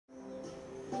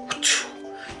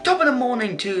Top of the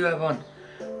morning to you everyone.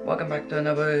 Welcome back to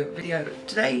another video.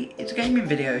 Today it's a gaming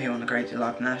video here on the Creative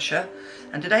Life Nasher,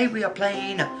 and today we are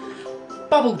playing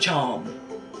Bubble Charm.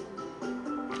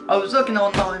 I was looking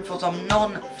online for some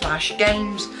non-flash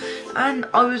games, and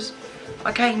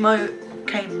I came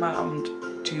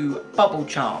round to Bubble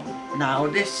Charm. Now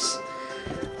this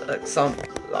looks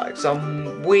like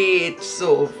some weird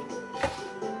sort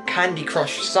of Candy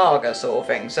Crush saga sort of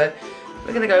thing. So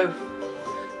we're gonna go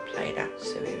play that.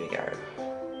 So here we go.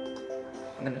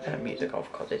 I'm gonna turn music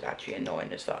off because it's actually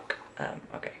annoying as fuck.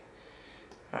 Okay.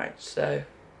 Alright, so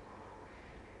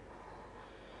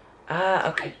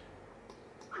okay.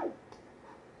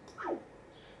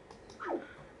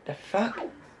 The fuck?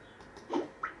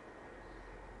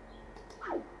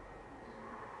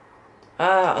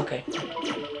 Okay.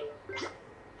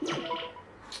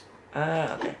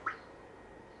 Okay.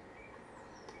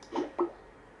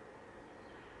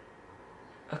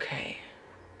 Okay.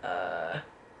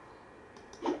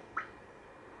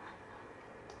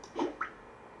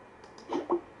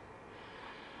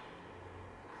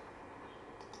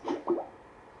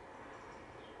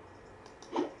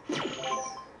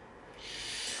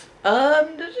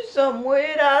 This is some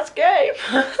weird ass game.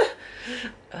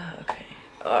 Okay.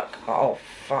 Oh,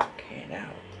 fucking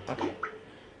hell. Okay.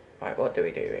 Right, what do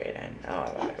we do here then?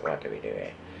 Alright, what do we do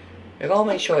here? We've got to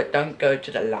make sure it don't go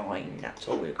to the line. That's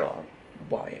all we've got to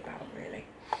worry about, really.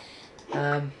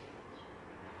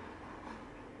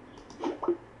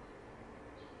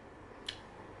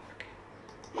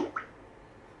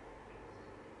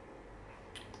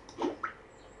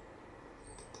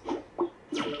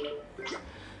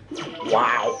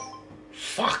 Wow.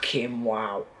 Fucking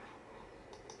wow.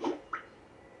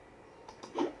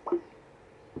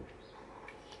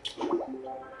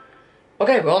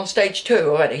 Okay, we're on stage 2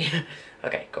 already.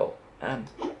 Okay, cool.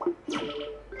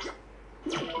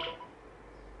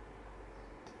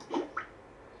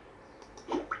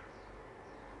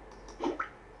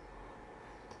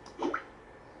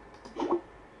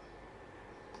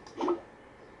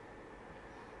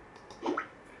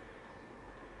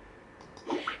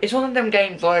 It's one of them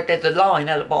games where there's a line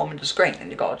at the bottom of the screen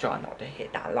and you've got to try not to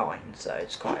hit that line, so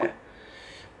it's quite a...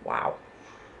 wow.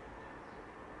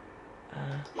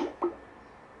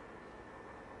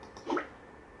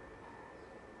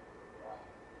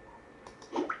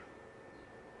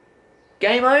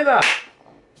 Game over!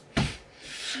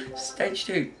 Stage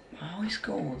 2. My high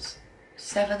scores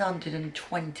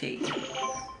 720.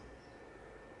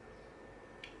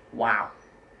 Wow.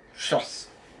 Shots.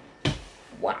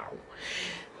 Wow.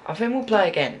 I think we'll play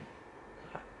again.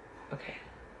 Okay.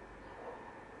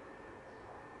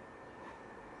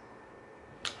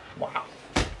 Wow.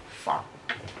 Fuck.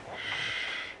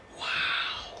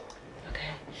 Wow.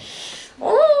 Okay.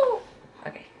 Oh!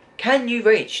 Okay. Can you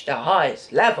reach the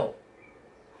highest level?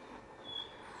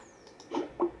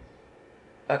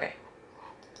 Okay.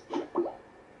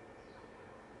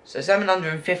 So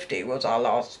 750 was our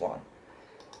last one.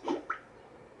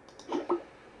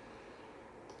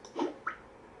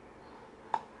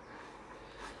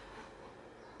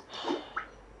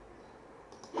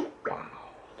 Wow,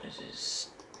 this is...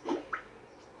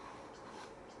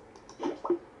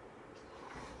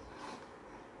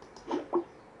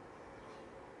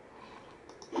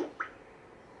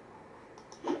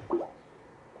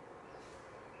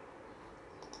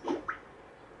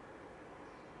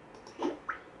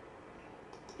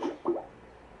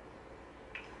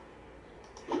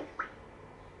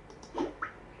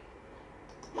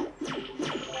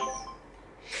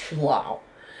 wow.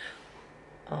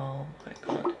 Oh my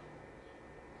god.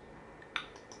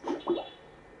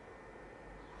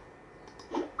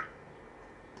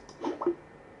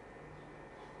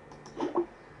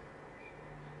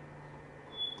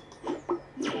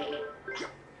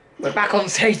 We're back on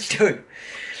stage 2.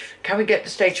 Can we get to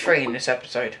stage 3 in this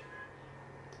episode?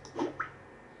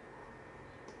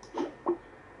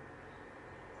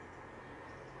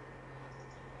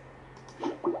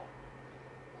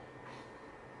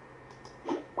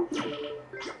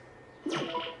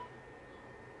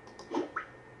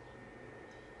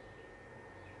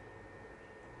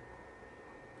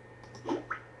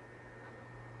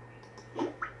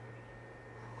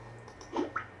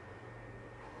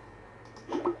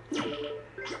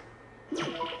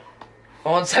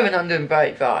 On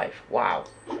 735. Wow.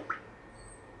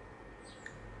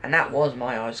 And that was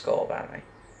my high score, apparently.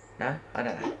 No? I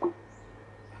don't know.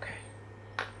 Okay.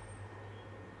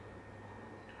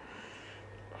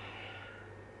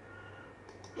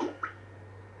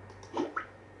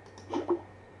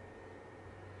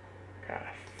 God,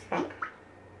 fuck.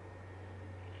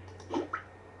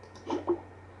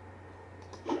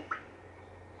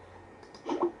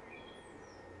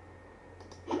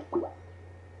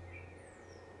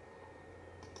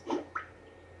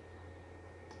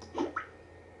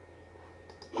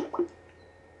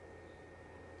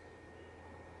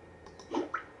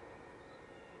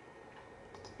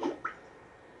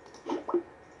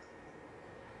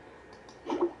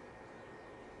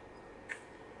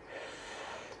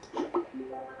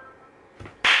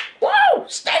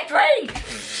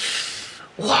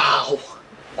 Wow!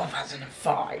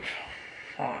 1005.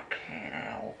 Fucking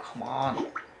hell, come on.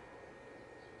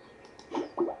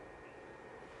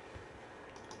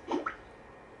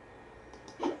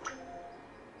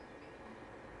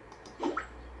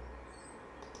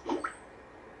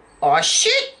 Oh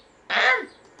shit!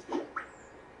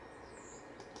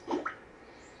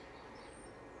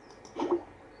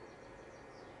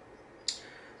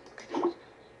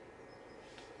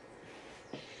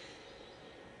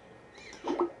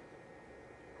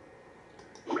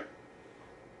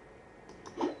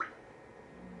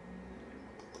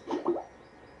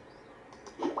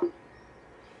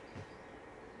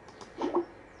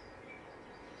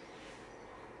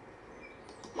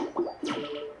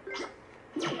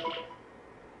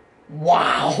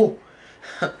 Wow!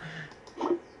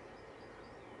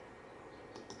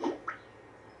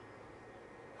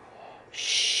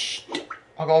 Shh!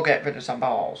 I gotta get rid of some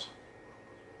balls.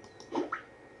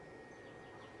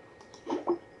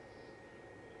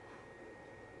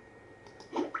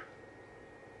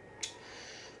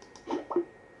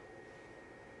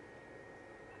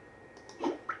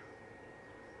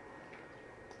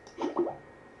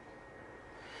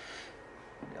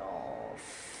 Oh,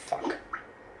 fuck.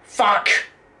 Fuck!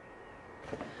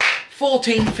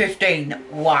 1415.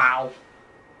 Wow.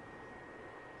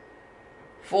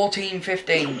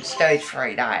 1415. Stage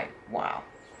 3 day. Wow.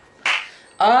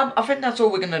 I think that's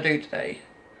all we're gonna do today.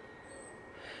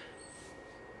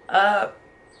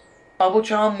 Bubble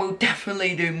Charm will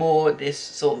definitely do more of this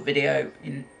sort of video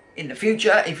in the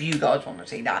future. If you guys want to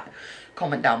see that,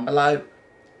 comment down below.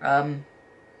 But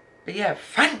yeah,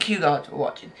 thank you guys for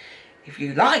watching. If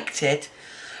you liked it,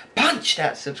 punch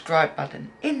that subscribe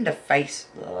button in the face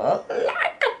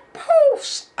like a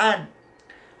pulse, and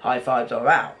high fives are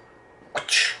out.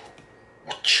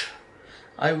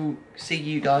 I will see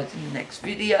you guys in the next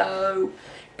video.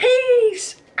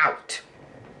 Peace out.